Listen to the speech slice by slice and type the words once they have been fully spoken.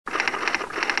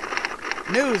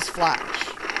News flash.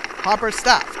 Harper's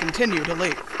staff continue to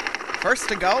leave. First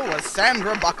to go was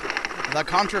Sandra Buckley, the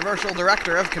controversial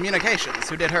director of communications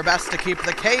who did her best to keep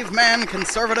the caveman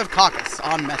conservative caucus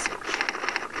on message.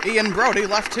 Ian Brody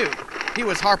left too. He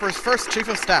was Harper's first chief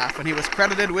of staff, and he was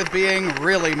credited with being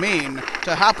really mean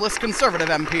to hapless conservative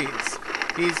MPs.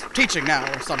 He's teaching now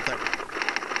or something.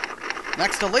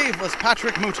 Next to leave was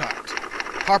Patrick Muttart,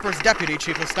 Harper's deputy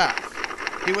chief of staff.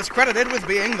 He was credited with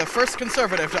being the first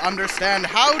conservative to understand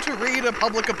how to read a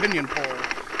public opinion poll.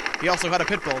 He also had a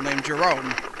pit bull named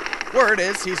Jerome. Word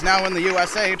is he's now in the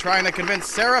USA trying to convince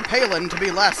Sarah Palin to be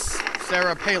less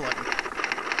Sarah Palin.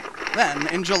 Then,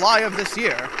 in July of this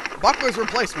year, Buckler's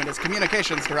replacement as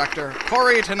communications director,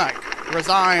 Corey Tenick,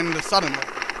 resigned suddenly.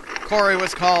 Corey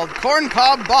was called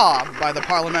Corncob Bob by the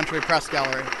Parliamentary Press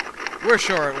Gallery. We're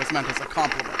sure it was meant as a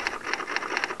compliment.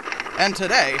 And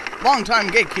today, longtime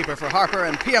gatekeeper for Harper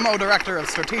and PMO Director of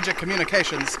Strategic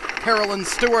Communications, Carolyn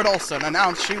Stewart-Olsen,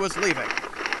 announced she was leaving.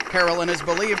 Carolyn is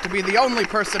believed to be the only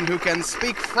person who can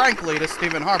speak frankly to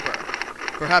Stephen Harper.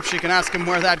 Perhaps she can ask him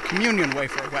where that communion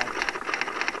wafer went.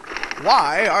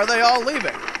 Why are they all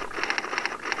leaving?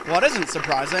 What isn't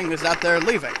surprising is that they're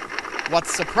leaving.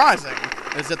 What's surprising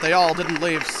is that they all didn't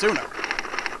leave sooner.